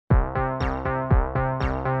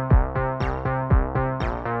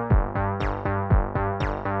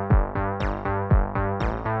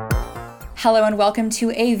Hello and welcome to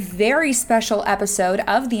a very special episode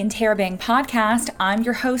of the Interrobang podcast. I'm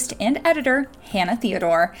your host and editor, Hannah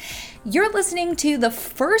Theodore. You're listening to the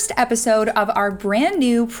first episode of our brand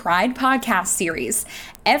new Pride podcast series.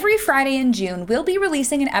 Every Friday in June, we'll be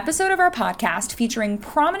releasing an episode of our podcast featuring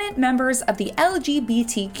prominent members of the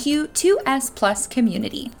LGBTQ2S+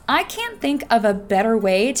 community. I can't think of a better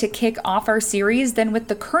way to kick off our series than with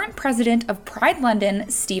the current president of Pride London,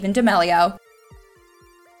 Stephen D'Amelio.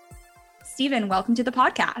 Stephen, welcome to the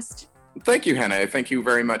podcast. Thank you, Hannah. Thank you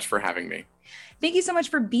very much for having me. Thank you so much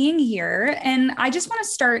for being here. And I just want to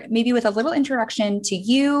start maybe with a little introduction to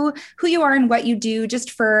you, who you are and what you do, just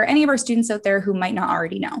for any of our students out there who might not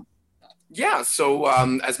already know. Yeah, so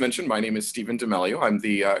as mentioned, my name is Stephen D'Amelio. I'm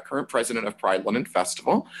the current president of Pride London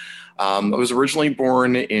Festival. I was originally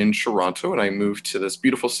born in Toronto and I moved to this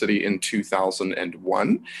beautiful city in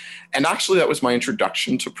 2001. And actually that was my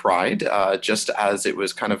introduction to Pride, just as it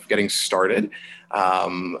was kind of getting started.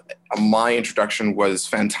 My introduction was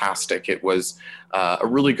fantastic. It was a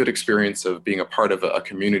really good experience of being a part of a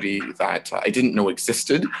community that I didn't know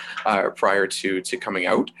existed prior to coming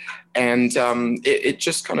out. And it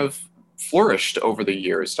just kind of flourished over the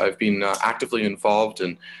years. I've been actively involved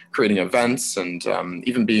in creating events and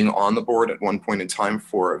even being on the board at one point in time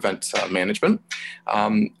for event management.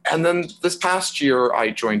 And then this past year,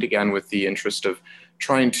 I joined again with the interest of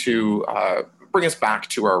trying to bring us back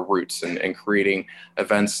to our roots and creating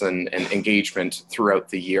events and engagement throughout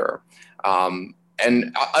the year.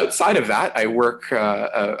 And outside of that, I work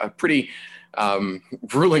a pretty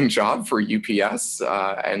grueling job for UPS,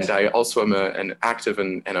 and I also am an active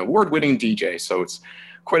and award-winning DJ, so it's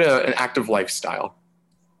quite an active lifestyle.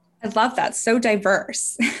 I love that. So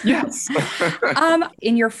diverse. Yes.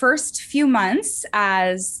 In your first few months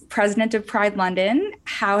as president of Pride London,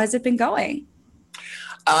 how has it been going?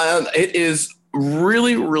 It is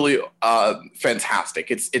really fantastic.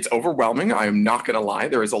 It's overwhelming. I'm not going to lie.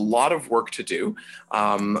 There is a lot of work to do,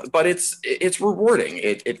 but it's rewarding.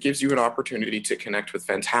 It gives you an opportunity to connect with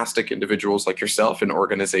fantastic individuals like yourself and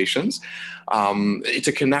organizations,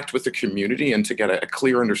 to connect with the community and to get a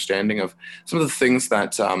clear understanding of some of the things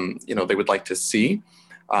that they would like to see.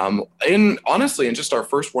 Honestly, in just our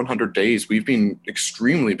first 100 days, we've been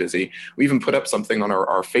extremely busy. We even put up something on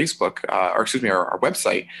our Facebook, our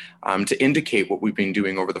website, to indicate what we've been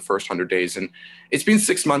doing over the first 100 days. And it's been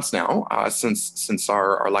 6 months now since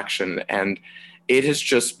our election, and it has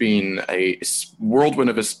just been a whirlwind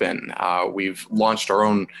of a spin. We've launched our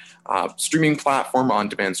own streaming platform,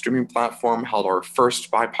 on-demand streaming platform, held our first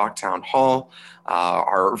BIPOC town hall,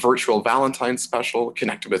 our virtual Valentine's special,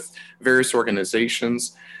 connected with various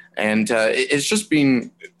organizations. And it's just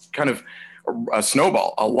been kind of a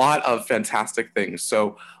snowball, a lot of fantastic things.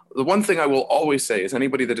 So the one thing I will always say is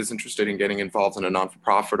anybody that is interested in getting involved in a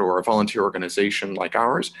non-for-profit or a volunteer organization like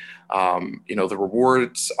ours, the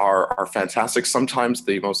rewards are fantastic. Sometimes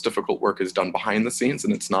the most difficult work is done behind the scenes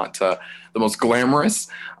and it's not the most glamorous,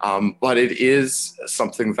 but it is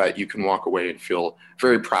something that you can walk away and feel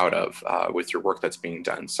very proud of with your work that's being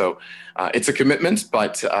done. So it's a commitment,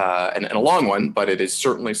 but and a long one, but it is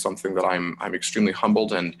certainly something that I'm extremely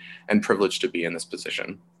humbled and privileged to be in this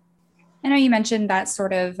position. I know you mentioned that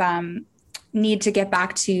sort of need to get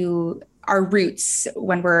back to our roots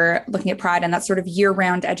when we're looking at Pride and that sort of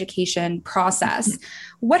year-round education process.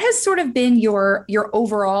 What has sort of been your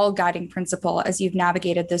overall guiding principle as you've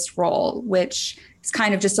navigated this role, which is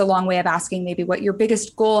kind of just a long way of asking maybe what your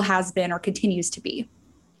biggest goal has been or continues to be?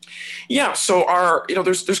 Yeah, so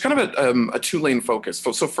there's kind of a two-lane focus.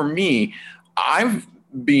 So for me, I've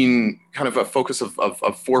been kind of a focus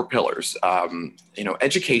of four pillars.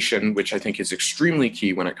 Education, which I think is extremely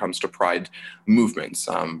key when it comes to Pride movements.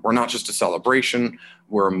 We're not just a celebration,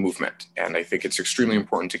 we're a movement. And I think it's extremely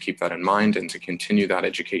important to keep that in mind and to continue that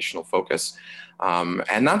educational focus.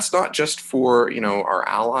 And that's not just for, our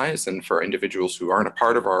allies and for individuals who aren't a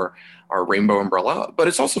part of our rainbow umbrella, but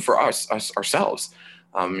it's also for us ourselves.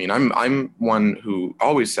 I'm one who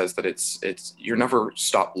always says that it's you're never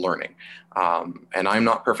stop learning, and I'm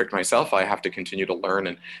not perfect myself. I have to continue to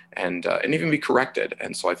learn and even be corrected,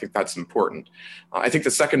 and so I think that's important. I think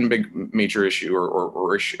the second big major issue,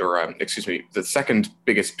 the second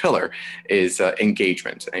biggest pillar is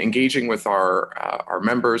engagement. Engaging with our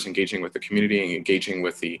members, engaging with the community, and engaging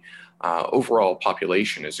with the overall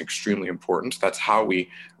population is extremely important. That's how we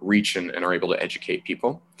reach and are able to educate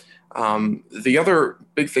people. The other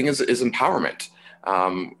big thing is empowerment.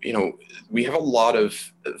 We have a lot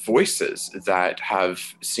of voices that have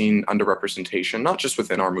seen underrepresentation, not just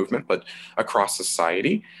within our movement, but across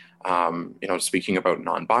society. Speaking about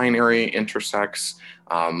non-binary, intersex,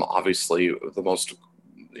 obviously the most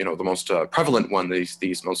the most prevalent one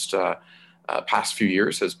these most past few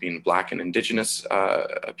years has been Black and Indigenous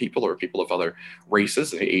people, or people of other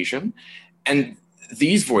races, Asian. And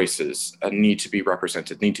these voices need to be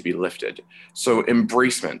represented, need to be lifted. So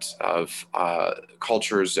embracement of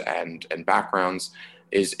cultures and backgrounds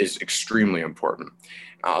is extremely important.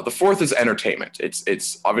 The fourth is entertainment.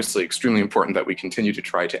 It's obviously extremely important that we continue to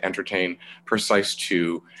try to entertain, precise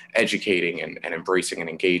to educating and embracing and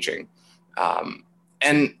engaging.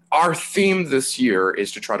 And our theme this year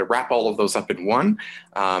is to try to wrap all of those up in one,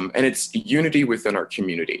 and it's unity within our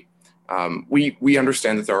community. We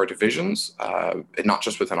understand that there are divisions, not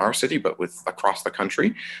just within our city, but across the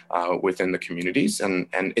country, within the communities, and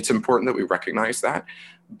it's important that we recognize that,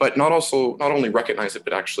 but not only recognize it,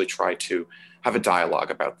 but actually try to have a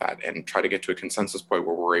dialogue about that and try to get to a consensus point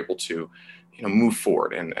where we're able to, move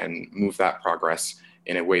forward and move that progress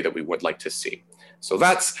in a way that we would like to see. So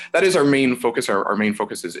that is our main focus. Our main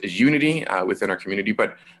focus is unity within our community,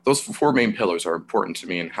 but those four main pillars are important to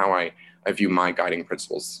me and how I view my guiding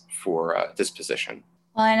principles for this position.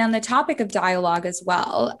 Well, and on the topic of dialogue as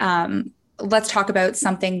well, let's talk about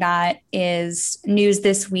something that is news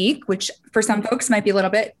this week, which for some folks might be a little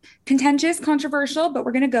bit contentious, controversial, but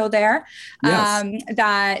we're going to go there. Yes.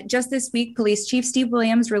 That just this week, Police Chief Steve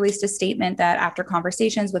Williams released a statement that after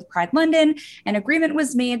conversations with Pride London, an agreement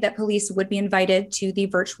was made that police would be invited to the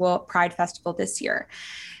virtual Pride Festival this year.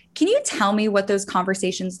 Can you tell me what those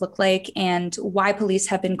conversations look like and why police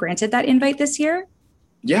have been granted that invite this year?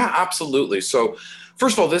 Yeah, absolutely. So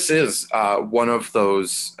first of all, this is one of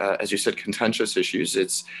those, as you said, contentious issues.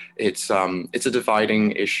 It's a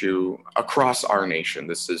dividing issue across our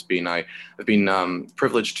nation. I've been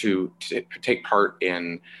privileged to take part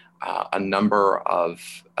in a number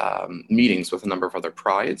of meetings with a number of other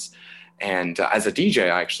prides. And as a DJ,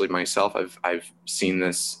 actually myself, I've seen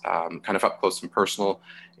this kind of up close and personal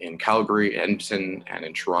in Calgary, Edmonton, and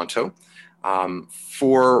in Toronto.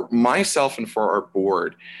 For myself and for our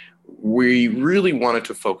board, we really wanted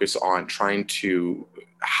to focus on trying to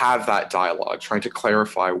have that dialogue, trying to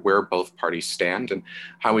clarify where both parties stand and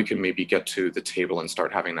how we can maybe get to the table and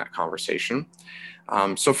start having that conversation.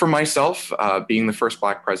 So for myself, being the first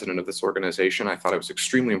Black president of this organization, I thought it was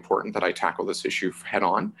extremely important that I tackle this issue head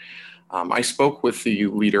on. I spoke with the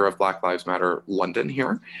leader of Black Lives Matter London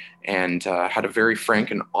here and had a very frank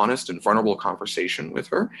and honest and vulnerable conversation with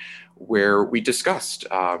her where we discussed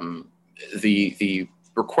the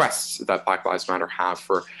requests that Black Lives Matter have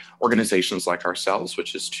for organizations like ourselves,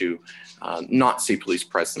 which is to not see police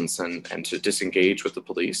presence and to disengage with the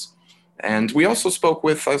police. And I also spoke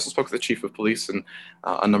with the chief of police and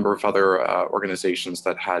a number of other organizations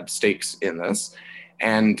that had stakes in this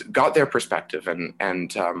and got their perspective.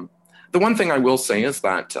 And the one thing I will say is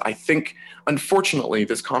that I think, unfortunately,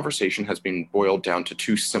 this conversation has been boiled down to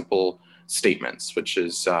two simple statements, which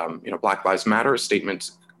is, Black Lives Matter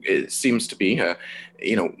statement. It seems to be,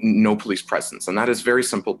 no police presence. And that is very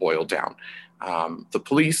simple boiled down. The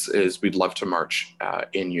police is, we'd love to march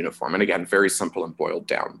in uniform. And again, very simple and boiled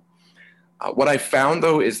down. What I found,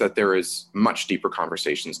 though, is that there is much deeper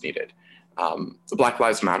conversations needed. The Black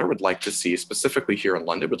Lives Matter would like to see, specifically here in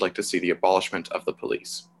London, would like to see the abolishment of the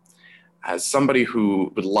police. As somebody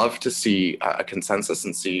who would love to see a consensus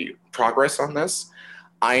and see progress on this,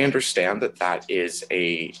 I understand that that is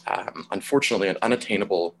unfortunately, an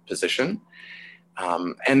unattainable position.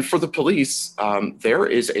 And for the police, there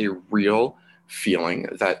is a real feeling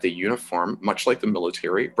that the uniform, much like the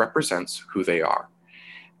military, represents who they are.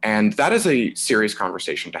 And that is a serious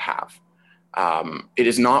conversation to have. It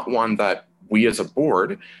is not one that we as a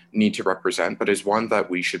board need to represent, but is one that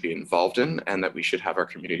we should be involved in and that we should have our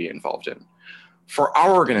community involved in. For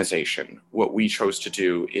our organization, what we chose to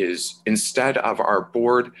do is, instead of our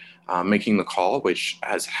board making the call, which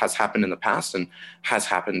has happened in the past and has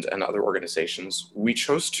happened in other organizations, we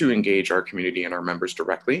chose to engage our community and our members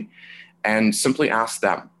directly and simply ask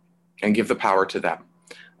them and give the power to them.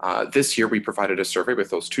 This year, we provided a survey with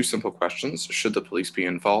those two simple questions. Should the police be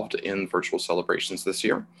involved in virtual celebrations this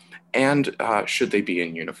year? And should they be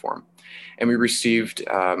in uniform? And we received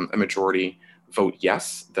a majority vote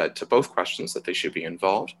yes, that to both questions that they should be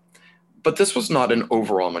involved. But this was not an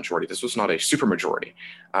overall majority. This was not a supermajority.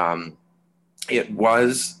 It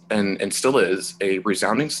was and still is a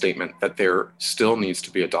resounding statement that there still needs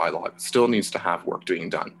to be a dialogue, still needs to have work being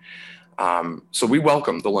done. So we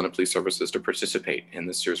welcome the London Police Services to participate in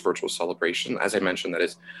this year's virtual celebration. As I mentioned,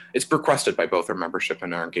 it's requested by both our membership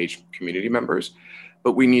and our engaged community members,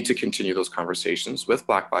 but we need to continue those conversations with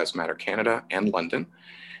Black Lives Matter Canada and London.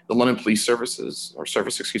 the London Police Service,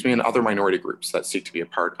 and other minority groups that seek to be a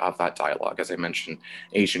part of that dialogue. As I mentioned,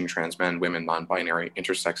 Asian, trans men, women, non-binary,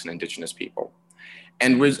 intersex, and Indigenous people.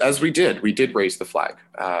 And as we did raise the flag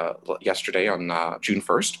yesterday on June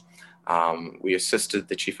 1st. We assisted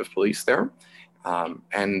the chief of police there,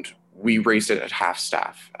 and we raised it at half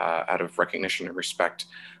staff out of recognition and respect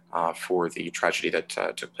for the tragedy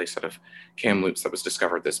that took place out of Kamloops that was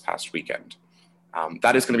discovered this past weekend.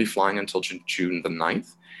 That is going to be flying until June the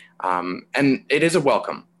 9th, and it is a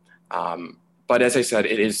welcome. But as I said,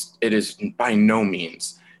 it is by no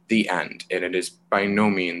means the end, and it is by no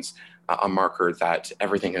means a marker that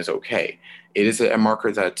everything is okay. It is a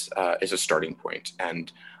marker that is a starting point,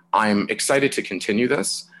 and I'm excited to continue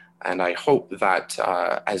this. And I hope that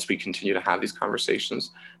as we continue to have these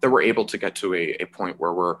conversations, that we're able to get to a point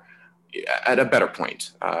where we're at a better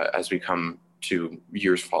point as we come to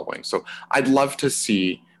years following. So I'd love to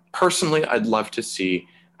see, personally, I'd love to see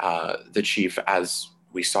the chief, as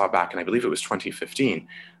we saw back in, I believe it was 2015,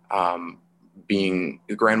 being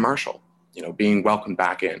the Grand Marshal, being welcomed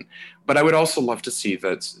back in. But I would also love to see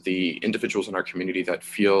that the individuals in our community that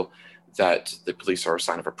feel that the police are a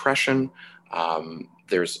sign of oppression,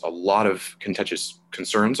 there's a lot of contentious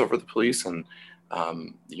concerns over the police and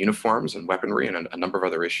the uniforms and weaponry and a number of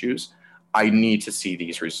other issues. I need to see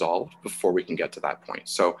these resolved before we can get to that point.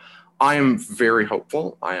 So I am very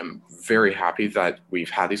hopeful. I am very happy that we've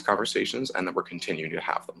had these conversations and that we're continuing to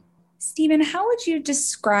have them. Stephen, how would you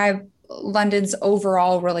describe London's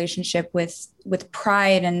overall relationship with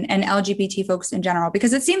Pride and LGBT folks in general?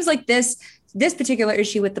 Because it seems like this particular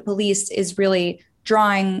issue with the police is really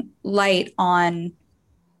drawing light on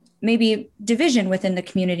maybe division within the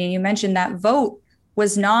community. You mentioned that vote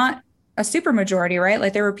was not a supermajority, right?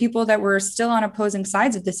 Like there were people that were still on opposing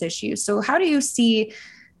sides of this issue. So how do you see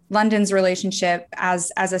London's relationship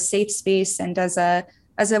as a safe space and as an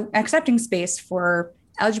accepting space for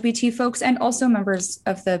LGBT folks and also members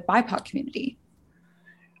of the BIPOC community?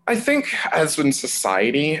 I think as in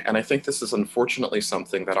society, and I think this is unfortunately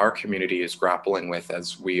something that our community is grappling with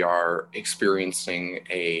as we are experiencing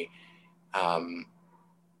a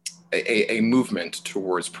movement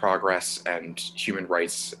towards progress and human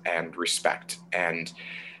rights and respect. And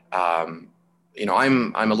I'm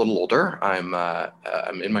a little older. I'm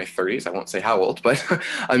in my 30s. I won't say how old, but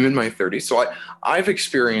I'm in my 30s. So I've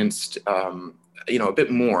experienced a bit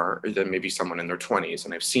more than maybe someone in their 20s,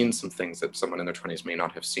 and I've seen some things that someone in their 20s may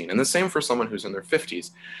not have seen. And the same for someone who's in their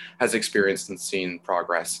 50s has experienced and seen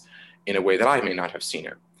progress in a way that I may not have seen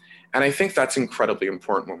it. And I think that's incredibly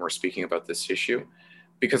important when we're speaking about this issue,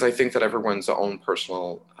 because I think that everyone's own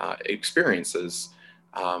personal experiences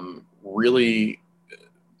really,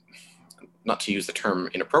 not to use the term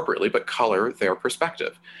inappropriately, but color their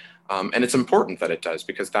perspective. And it's important that it does,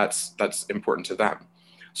 because that's important to them.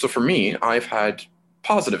 So for me, I've had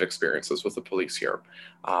positive experiences with the police here.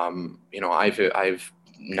 I've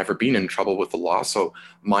never been in trouble with the law, so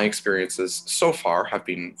my experiences so far have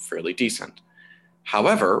been fairly decent.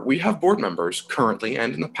 However, we have board members currently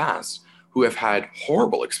and in the past who have had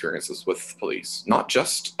horrible experiences with police, not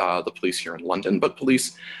just the police here in London, but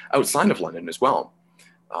police outside of London as well.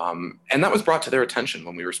 And that was brought to their attention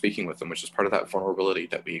when we were speaking with them, which is part of that vulnerability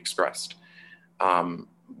that we expressed.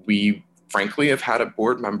 We frankly have had a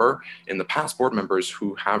board member in the past, board members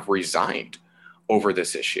who have resigned over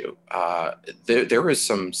this issue. There is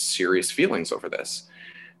some serious feelings over this.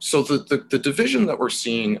 So the division that we're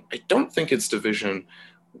seeing, I don't think it's division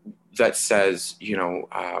that says,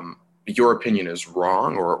 your opinion is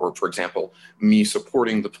wrong, or for example, me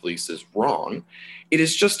supporting the police is wrong. It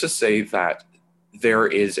is just to say that there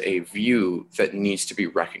is a view that needs to be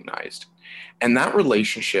recognized. And that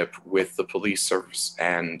relationship with the police service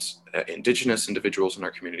and Indigenous individuals in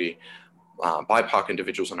our community, BIPOC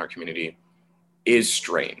individuals in our community, is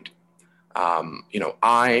strained.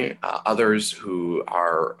 Others who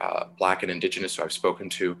are Black and Indigenous who I've spoken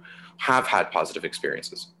to have had positive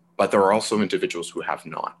experiences, but there are also individuals who have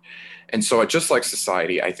not. And so just like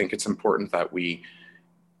society, I think it's important that we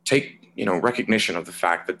take recognition of the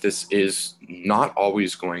fact that this is not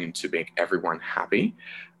always going to make everyone happy.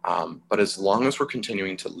 But as long as we're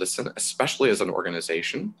continuing to listen, especially as an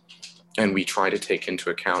organization, and we try to take into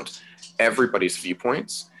account everybody's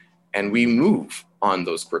viewpoints, and we move on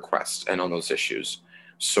those requests and on those issues.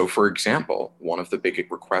 So for example, one of the big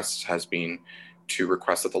requests has been to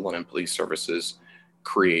request that the London Police Services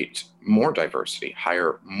create more diversity,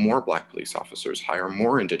 hire more Black police officers, hire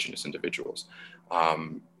more Indigenous individuals.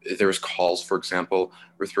 There's calls, for example,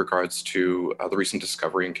 with regards to the recent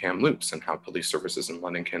discovery in Kamloops and how police services in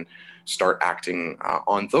London can start acting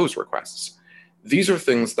on those requests. these are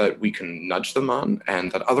things that we can nudge them on,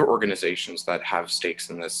 and that other organizations that have stakes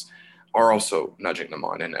in this are also nudging them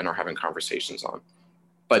on and are having conversations on.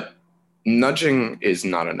 But nudging is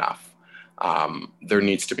not enough. There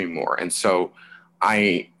needs to be more. And so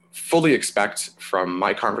I fully expect from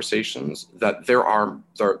my conversations that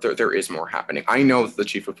there is more happening. I know that the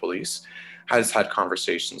chief of police has had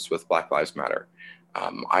conversations with Black Lives Matter.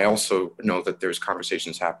 I also know that there's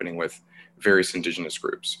conversations happening with various Indigenous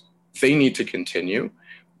groups. They need to continue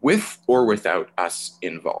with or without us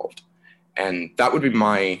involved. And that would be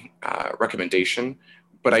my recommendation.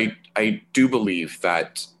 But I do believe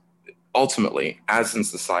that ultimately, as in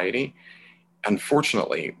society,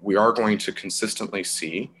 unfortunately, we are going to consistently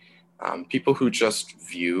see people who just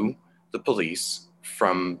view the police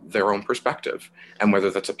from their own perspective. And whether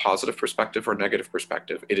that's a positive perspective or negative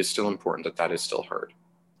perspective, it is still important that that is still heard.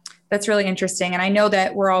 That's really interesting. And I know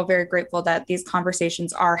that we're all very grateful that these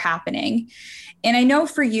conversations are happening. And I know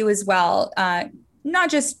for you as well, not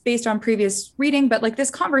just based on previous reading, but like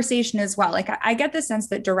this conversation as well. Like I get the sense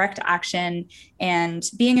that direct action and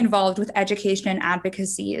being involved with education and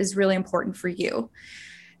advocacy is really important for you.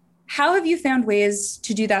 How have you found ways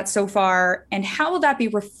to do that so far? And how will that be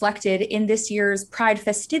reflected in this year's Pride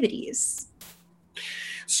festivities?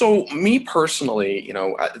 So me personally,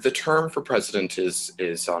 the term for president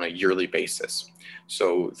is on a yearly basis.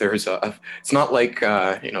 So there's it's not like,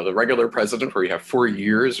 the regular president where you have 4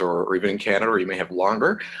 years or even in Canada, where you may have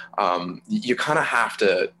longer. You kind of have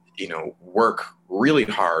to, work really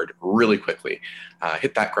hard, really quickly,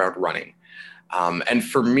 hit that ground running. And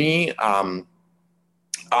for me,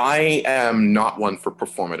 I am not one for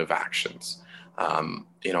performative actions.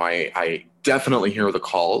 I definitely hear the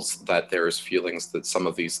calls that there's feelings that some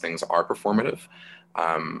of these things are performative.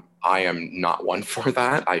 I am not one for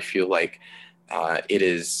that. I feel like it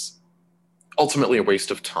is ultimately a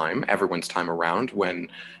waste of time, everyone's time around, when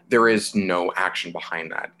there is no action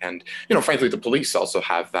behind that. And, frankly, the police also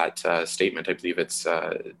have that statement. I believe it's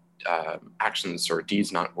actions or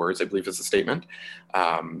deeds, not words, I believe is the statement.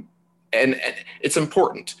 And it's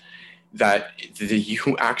important that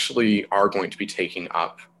you actually are going to be taking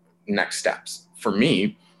up next steps. For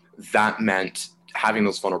me, that meant having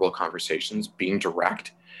those vulnerable conversations, being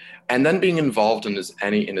direct, and then being involved in as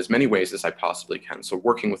many ways as I possibly can. So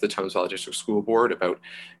working with the Thames Valley District School Board about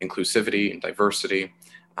inclusivity and diversity,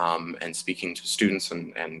 and speaking to students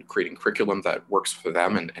and creating curriculum that works for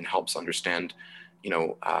them and helps understand,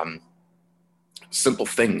 simple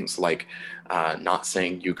things like not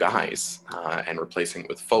saying you guys and replacing it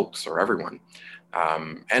with folks or everyone,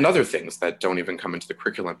 and other things that don't even come into the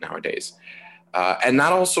curriculum nowadays. And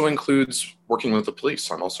that also includes working with the police.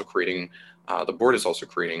 I'm also creating, the board is also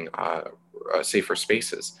creating safer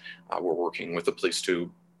spaces. We're working with the police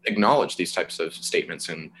to acknowledge these types of statements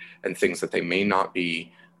and things that they may not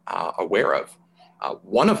be aware of.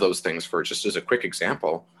 One of those things, for just as a quick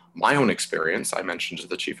example, my own experience, I mentioned to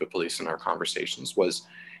the chief of police in our conversations, was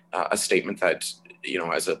a statement that,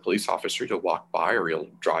 as a police officer, you'll walk by or you'll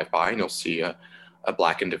drive by and you'll see a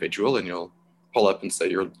Black individual and you'll pull up and say,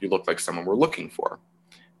 you look like someone we're looking for.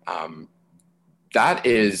 That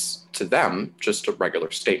is, to them, just a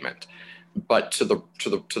regular statement. But to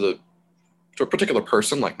a particular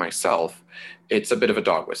person like myself, it's a bit of a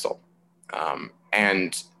dog whistle.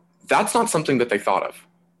 And that's not something that they thought of.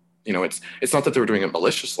 It's not that they were doing it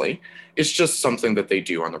maliciously. It's just something that they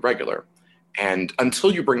do on the regular. And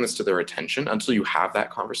until you bring this to their attention, until you have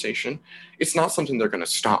that conversation, it's not something they're going to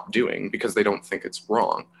stop doing because they don't think it's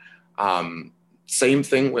wrong. Same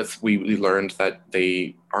thing with, we learned that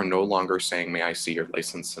they are no longer saying, may I see your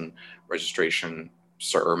license and registration,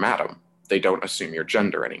 sir or madam. They don't assume your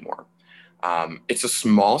gender anymore. It's a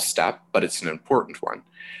small step, but it's an important one.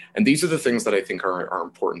 And these are the things that I think are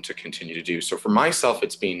important to continue to do. So for myself,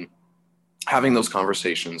 it's been having those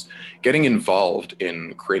conversations, getting involved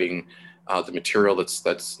in creating the material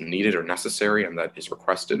that's needed or necessary and that is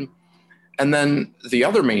requested. And then the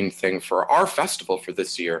other main thing for our festival for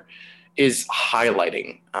this year is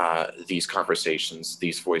highlighting these conversations,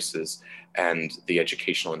 these voices, and the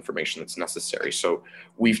educational information that's necessary. So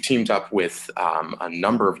we've teamed up with a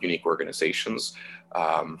number of unique organizations.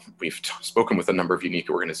 We've spoken with a number of unique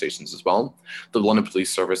organizations as well. The London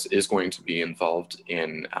Police Service is going to be involved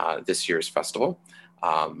in this year's festival.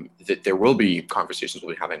 There will be conversations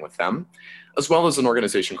we'll be having with them, as well as an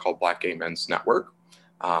organization called Black Gay Men's Network.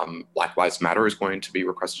 Black Lives Matter is going to be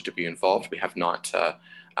requested to be involved. We have not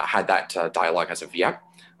had that dialogue as of yet.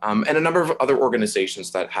 And a number of other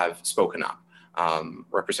organizations that have spoken up,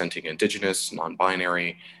 representing Indigenous,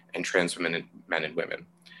 non-binary, and trans women, men and women.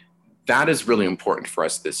 that is really important for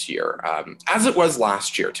us this year, as it was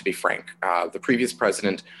last year, to be frank. The previous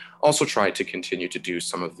president also tried to continue to do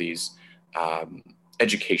some of these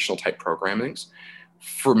educational type programmings.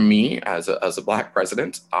 For me, as a Black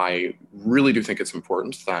president, I really do think it's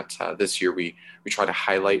important that this year we try to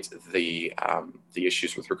highlight the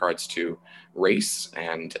issues with regards to race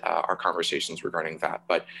and our conversations regarding that.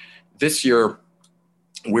 But this year,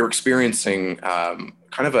 we're experiencing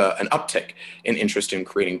kind of an uptick in interest in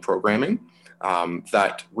creating programming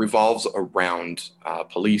that revolves around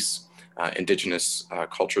police, Indigenous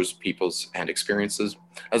cultures, peoples, and experiences,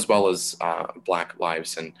 as well as Black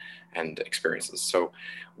lives and experiences. So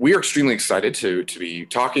we are extremely excited to be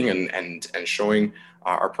talking and showing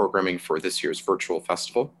our programming for this year's virtual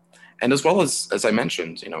festival. And as well as I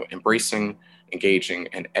mentioned, embracing, engaging,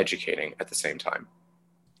 and educating at the same time.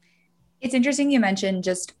 It's interesting you mentioned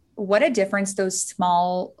just what a difference those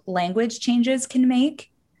small language changes can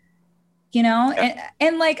make, yeah.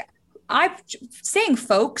 and like saying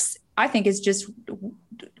folks, I think is just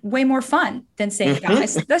way more fun than saying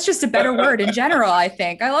guys. That's just a better word in general, I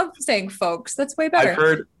think. I love saying folks. That's way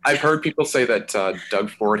better. I've heard people say that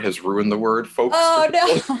Doug Ford has ruined the word folks. Oh,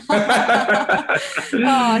 no.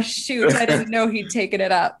 Oh, shoot. I didn't know he'd taken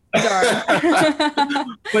it up. Darn.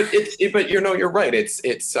 But you're right.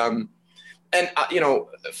 And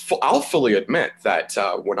I'll fully admit that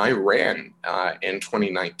when I ran in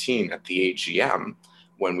 2019 at the AGM,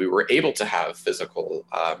 when we were able to have physical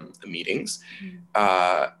meetings,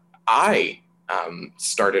 I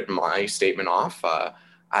started my statement off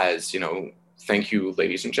as, thank you,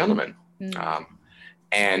 ladies and gentlemen.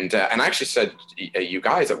 And I actually said, you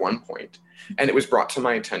guys at one point, and it was brought to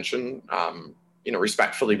my attention,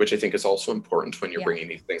 respectfully, which I think is also important when you're bringing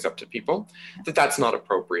these things up to people, that's not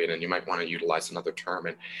appropriate and you might want to utilize another term.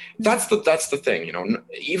 And that's the thing,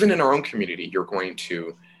 even in our own community, you're going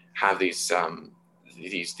to have these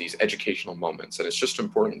educational moments, and it's just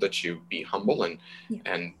important that you be humble and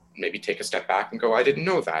maybe take a step back and go, I didn't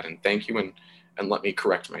know that, and thank you, and let me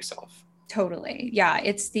correct myself. Totally. Yeah.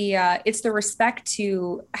 It's the respect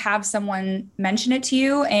to have someone mention it to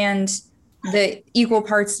you, and the equal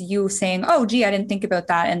parts you saying, oh, gee, I didn't think about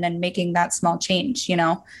that, and then making that small change,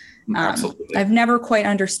 Absolutely. I've never quite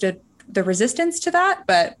understood the resistance to that,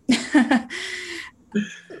 but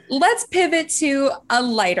let's pivot to a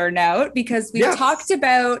lighter note, because we've talked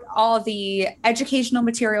about all the educational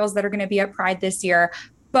materials that are going to be at Pride this year,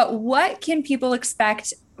 but what can people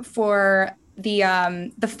expect for the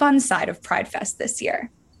fun side of Pride Fest this year?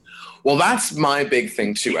 Well, that's my big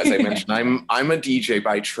thing too. As I mentioned, I'm a DJ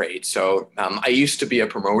by trade. So I used to be a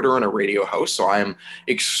promoter and a radio host. So I'm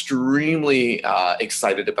extremely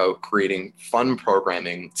excited about creating fun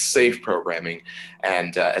programming, safe programming,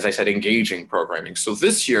 and as I said, engaging programming. So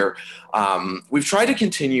this year, we've tried to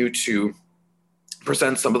continue to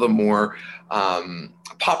present some of the more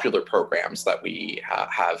popular programs that we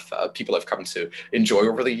people have come to enjoy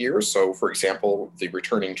over the years. So for example, the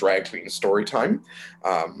returning Drag Queen Storytime,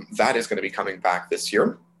 that is going to be coming back this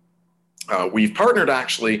year. We've partnered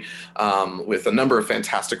actually with a number of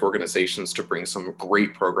fantastic organizations to bring some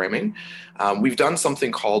great programming. We've done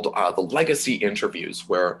something called the Legacy Interviews,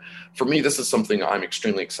 where for me, this is something I'm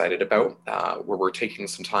extremely excited about, where we're taking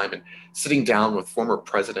some time and sitting down with former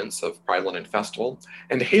presidents of Pride London Festival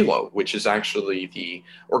and Halo, which is actually the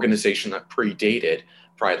organization that predated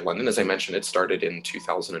Pride London. As I mentioned, it started in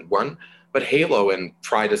 2001. But Halo and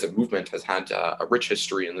Pride as a movement has had a rich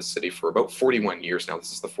history in the city for about 41 years now.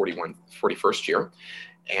 This is the 41st year.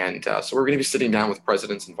 And so we're going to be sitting down with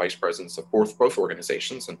presidents and vice presidents of both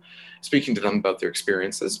organizations and speaking to them about their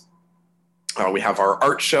experiences. We have our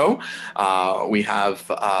art show. We have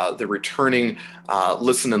the returning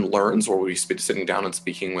Listen and Learns, where we'll be sitting down and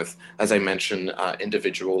speaking with, as I mentioned,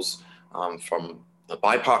 individuals from the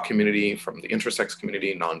BIPOC community, from the intersex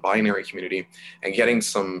community, non-binary community, and getting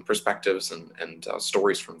some perspectives and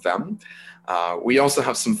stories from them. We also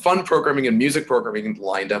have some fun programming and music programming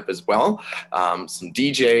lined up as well. Some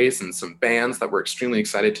DJs and some bands that we're extremely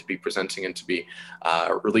excited to be presenting and to be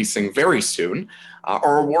releasing very soon.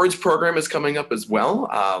 Our awards program is coming up as well,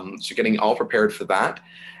 so getting all prepared for that.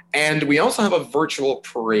 And we also have a virtual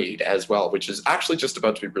parade as well, which is actually just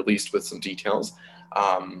about to be released with some details.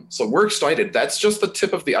 So we're excited. That's just the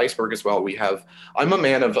tip of the iceberg as well. I'm a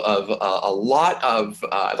man of a lot of,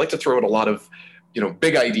 I'd like to throw out a lot of,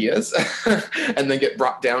 big ideas and then get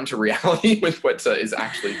brought down to reality with what is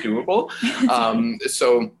actually doable.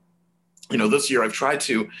 So, this year I've tried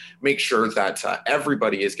to make sure that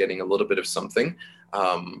everybody is getting a little bit of something.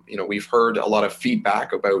 We've heard a lot of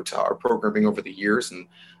feedback about our programming over the years, and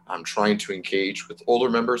trying to engage with older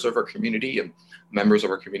members of our community and members of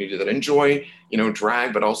our community that enjoy,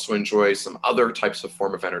 drag, but also enjoy some other types of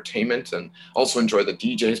form of entertainment, and also enjoy the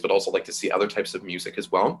DJs, but also like to see other types of music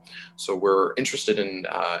as well. So we're interested in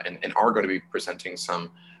and are going to be presenting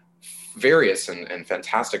some various and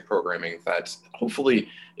fantastic programming that hopefully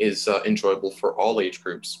is enjoyable for all age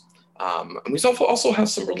groups. And we also have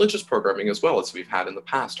some religious programming as well, as we've had in the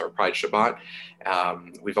past, our Pride Shabbat.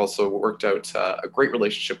 We've also worked out a great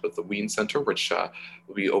relationship with the Ween Center, which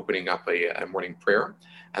will be opening up a morning prayer,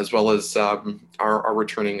 as well as our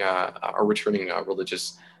returning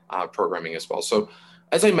religious programming as well. So,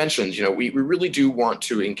 as I mentioned, we really do want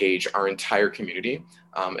to engage our entire community.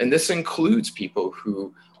 And this includes people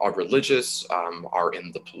who are religious, are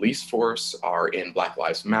in the police force, are in Black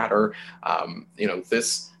Lives Matter.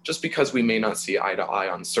 This, just because we may not see eye to eye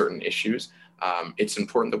on certain issues, it's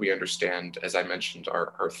important that we understand, as I mentioned,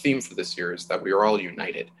 our theme for this year is that we are all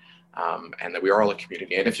united, and that we are all a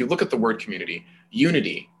community. And if you look at the word community,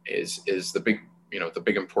 unity is the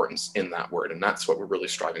big importance in that word. And that's what we're really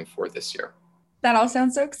striving for this year. That all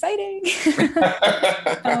sounds so exciting.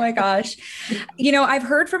 Oh my gosh. I've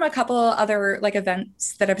heard from a couple other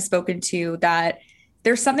events that I've spoken to that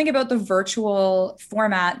there's something about the virtual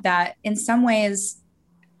format that in some ways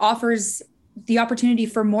offers the opportunity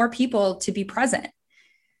for more people to be present,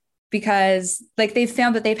 because they've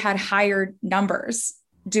found that they've had higher numbers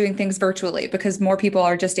doing things virtually because more people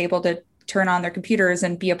are just able to turn on their computers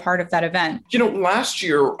and be a part of that event. Last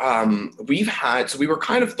year we were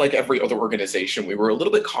kind of like every other organization. We were a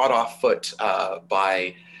little bit caught off foot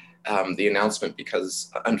by the announcement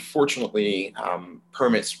because unfortunately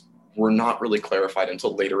permits were not really clarified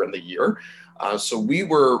until later in the year. So we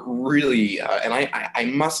were really, and I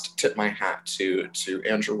must tip my hat to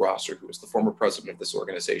Andrew Rosser, who was the former president of this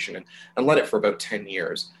organization and led it for about 10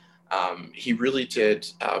 years. He really did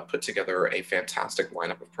put together a fantastic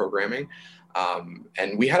lineup of programming.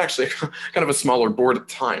 And we had actually kind of a smaller board at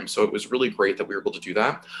the time, so it was really great that we were able to do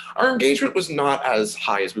that. Our engagement was not as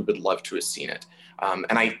high as we would love to have seen it.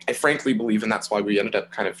 And I frankly believe, and that's why we ended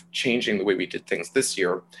up kind of changing the way we did things this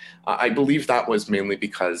year. I believe that was mainly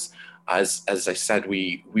because, as I said,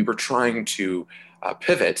 we were trying to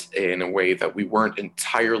pivot in a way that we weren't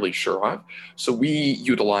entirely sure of. So we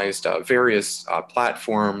utilized various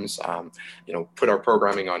platforms, put our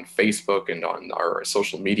programming on Facebook and on our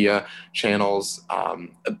social media channels.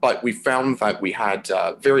 But we found that we had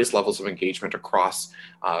various levels of engagement across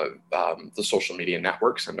the social media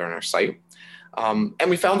networks and on our site. And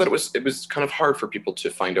we found that it was kind of hard for people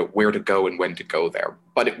to find out where to go and when to go there.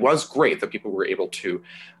 But it was great that people were able to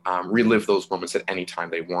relive those moments at any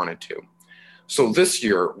time they wanted to. So this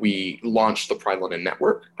year, we launched the Pride London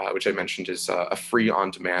Network, which I mentioned is a free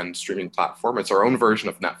on-demand streaming platform. It's our own version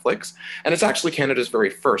of Netflix, and it's actually Canada's very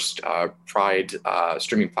first Pride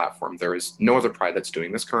streaming platform. There is no other Pride that's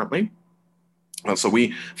doing this currently. So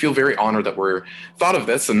we feel very honored that we're thought of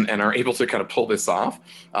this and are able to kind of pull this off.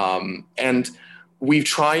 And we've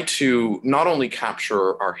tried to not only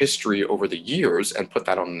capture our history over the years and put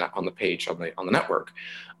that on the page on the network,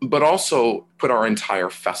 but also put our entire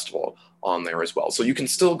festival on there as well. So you can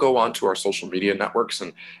still go onto our social media networks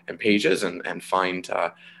and pages and find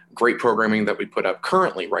great programming that we put up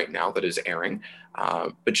currently right now that is airing.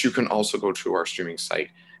 But you can also go to our streaming site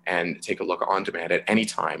and take a look on demand at any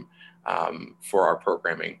time for our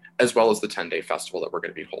programming, as well as the 10-day festival that we're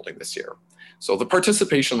going to be holding this year. So the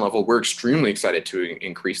participation level, we're extremely excited to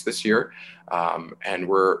increase this year. And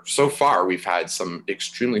so far, we've had some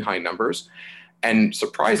extremely high numbers. And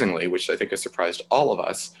surprisingly, which I think has surprised all of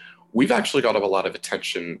us, we've actually got a lot of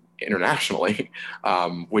attention internationally,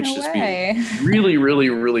 which has been really, really,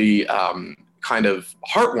 really kind of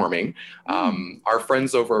heartwarming. Our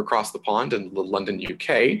friends over across the pond in London,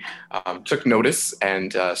 UK, took notice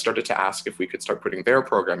and started to ask if we could start putting their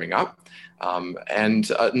programming up. And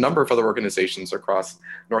a number of other organizations across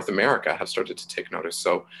North America have started to take notice.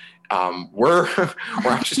 So we're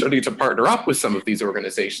actually starting to partner up with some of these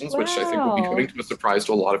organizations, which I think will be coming to a surprise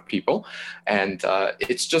to a lot of people. And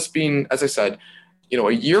it's just been, as I said,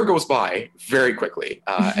 a year goes by very quickly,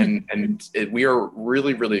 and we are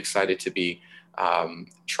really, really excited to be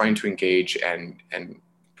trying to engage and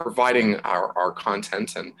providing our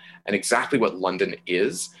content and exactly what London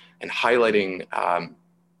is, and highlighting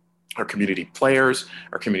our community players,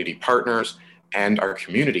 our community partners, and our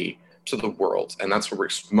community to the world. And that's what we're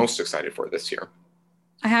most excited for this year.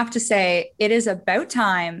 I have to say, it is about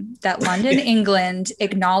time that London, England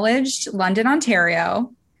acknowledged London,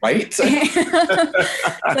 Ontario. Right?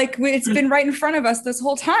 It's been right in front of us this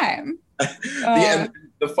whole time. Uh,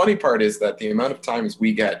 The funny part is that the amount of times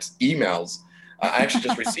we get emails, I actually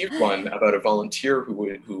just received one about a volunteer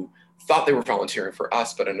who thought they were volunteering for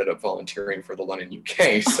us, but ended up volunteering for the London UK.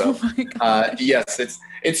 oh So my gosh. yes,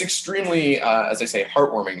 it's extremely, as I say,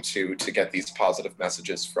 heartwarming to get these positive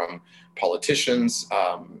messages from politicians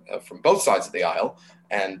from both sides of the aisle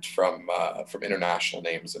and from international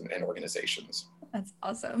names and organizations. That's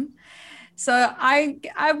awesome. So I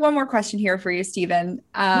have one more question here for you, Stephen.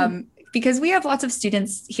 Because we have lots of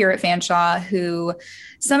students here at Fanshawe who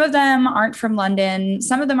some of them aren't from London,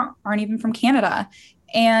 some of them aren't even from Canada.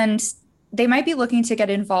 And they might be looking to get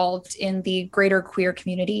involved in the greater queer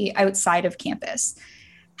community outside of campus.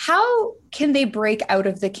 How can they break out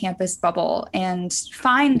of the campus bubble and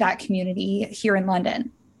find that community here in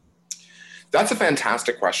London? That's a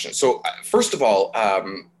fantastic question. So, first of all,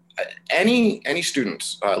 any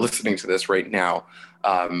student listening to this right now,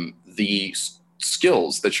 the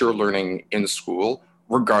skills that you're learning in school,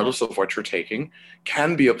 regardless of what you're taking,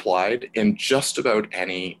 can be applied in just about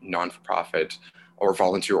any non-for-profit or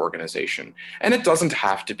volunteer organization. And it doesn't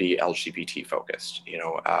have to be LGBT focused.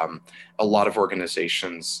 A lot of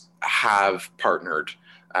organizations have partnered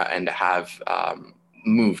and have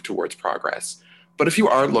moved towards progress. But if you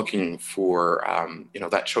are looking for,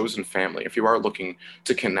 that chosen family, if you are looking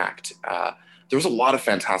to connect, there's a lot of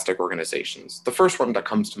fantastic organizations. The first one that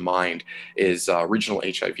comes to mind is Regional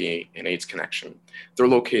HIV and AIDS Connection. They're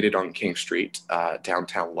located on King Street,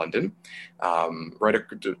 downtown London. I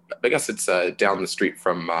guess it's down the street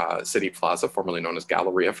from City Plaza, formerly known as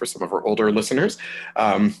Galleria for some of our older listeners.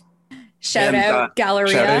 Shout out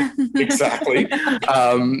Galleria. Exactly.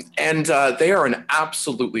 And they are an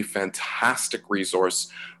absolutely fantastic resource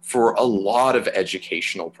for a lot of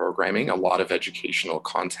educational programming, a lot of educational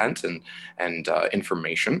content and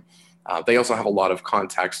information. They also have a lot of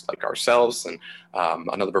contacts like ourselves and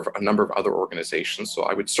a number of other organizations. So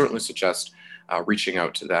I would certainly suggest reaching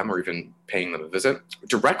out to them or even paying them a visit.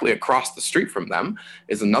 Directly across the street from them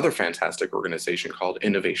is another fantastic organization called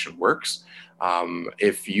Innovation Works.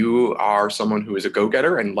 If you are someone who is a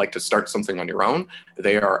go-getter and like to start something on your own,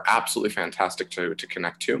 they are absolutely fantastic to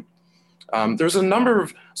connect to. There's a number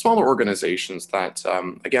of smaller organizations that,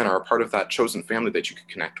 again, are a part of that chosen family that you can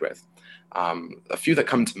connect with. A few that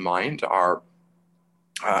come to mind are,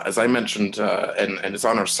 as I mentioned, and it's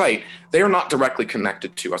on our site, they are not directly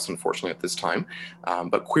connected to us, unfortunately, at this time.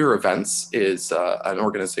 But Queer Events is an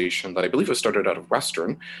organization that I believe was started out of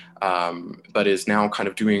Western, but is now kind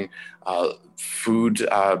of doing food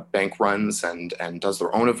bank runs and does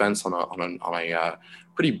their own events on a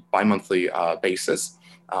pretty bi-monthly basis.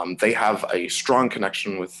 They have a strong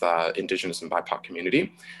connection with Indigenous and BIPOC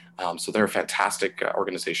community. So they're a fantastic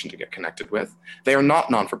organization to get connected with. They are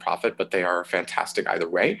not non-for-profit, but they are fantastic either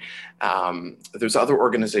way. There's other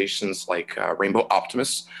organizations like Rainbow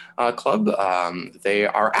Optimists Club. They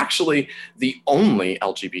are actually the only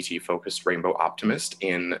LGBT-focused Rainbow Optimist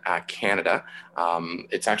in Canada.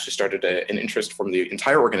 It's actually started an interest from the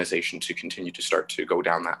entire organization to continue to start to go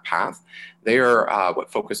down that path. They are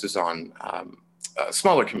what focuses on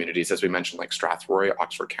smaller communities, as we mentioned, like Strathroy,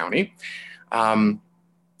 Oxford County.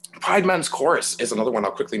 Pride Men's Chorus is another one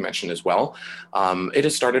I'll quickly mention as well. It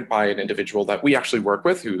is started by an individual that we actually work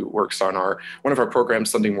with who works on one of our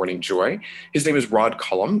programs, Sunday Morning Joy. His name is Rod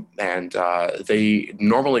Cullum, and they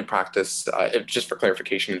normally practice, just for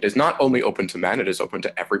clarification, it is not only open to men, it is open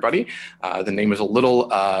to everybody. The name is a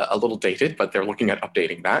little dated, but they're looking at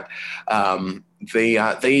updating that.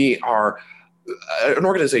 They are an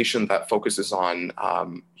organization that focuses on,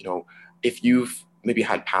 if you've maybe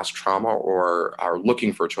had past trauma or are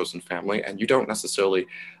looking for a chosen family and you don't necessarily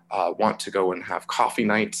want to go and have coffee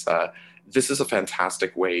nights, this is a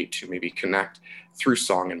fantastic way to maybe connect through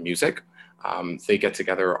song and music. They get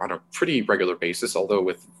together on a pretty regular basis, although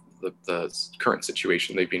with the current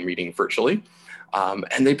situation, they've been meeting virtually.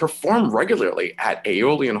 And they perform regularly at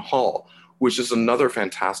Aeolian Hall, which is another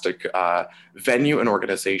fantastic venue and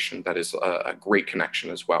organization that is a great connection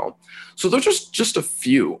as well. So those are just a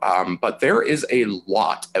few, but there is a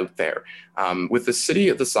lot out there. With the city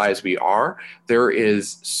of the size we are, there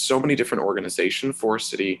is so many different organizations. Forest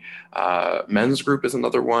City Men's Group is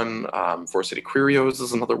another one. Forest City Queerios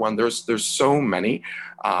is another one. There's so many.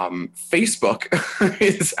 Facebook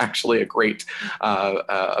is actually a great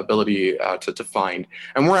ability to find.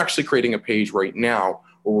 And we're actually creating a page right now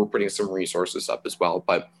where we're putting some resources up as well.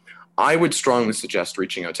 But I would strongly suggest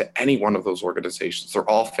reaching out to any one of those organizations. They're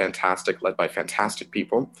all fantastic, led by fantastic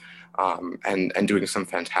people, and doing some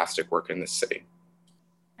fantastic work in this city.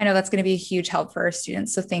 I know that's going to be a huge help for our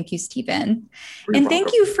students. So thank you, Stephen. You're Thank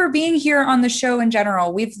welcome. you for being here on the show in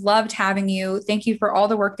general. We've loved having you. Thank you for all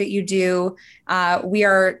the work that you do. We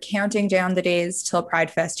are counting down the days till Pride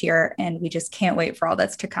Fest here, and we just can't wait for all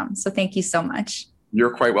that's to come. So thank you so much. You're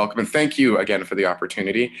quite welcome. And thank you again for the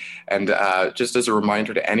opportunity. And just as a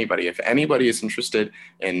reminder to anybody, if anybody is interested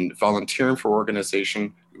in volunteering for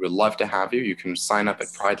organization, we would love to have you. You can sign up at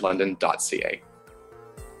pridelondon.ca.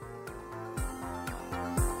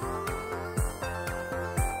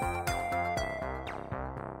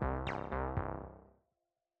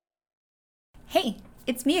 Hey,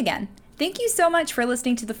 it's me again. Thank you so much for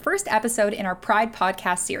listening to the first episode in our Pride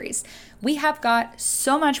podcast series. We have got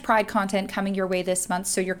so much Pride content coming your way this month,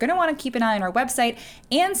 so you're going to want to keep an eye on our website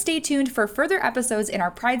and stay tuned for further episodes in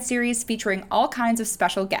our Pride series featuring all kinds of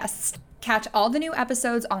special guests. Catch all the new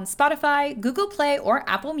episodes on Spotify, Google Play, or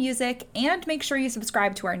Apple Music, and make sure you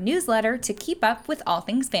subscribe to our newsletter to keep up with all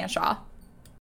things Fanshawe.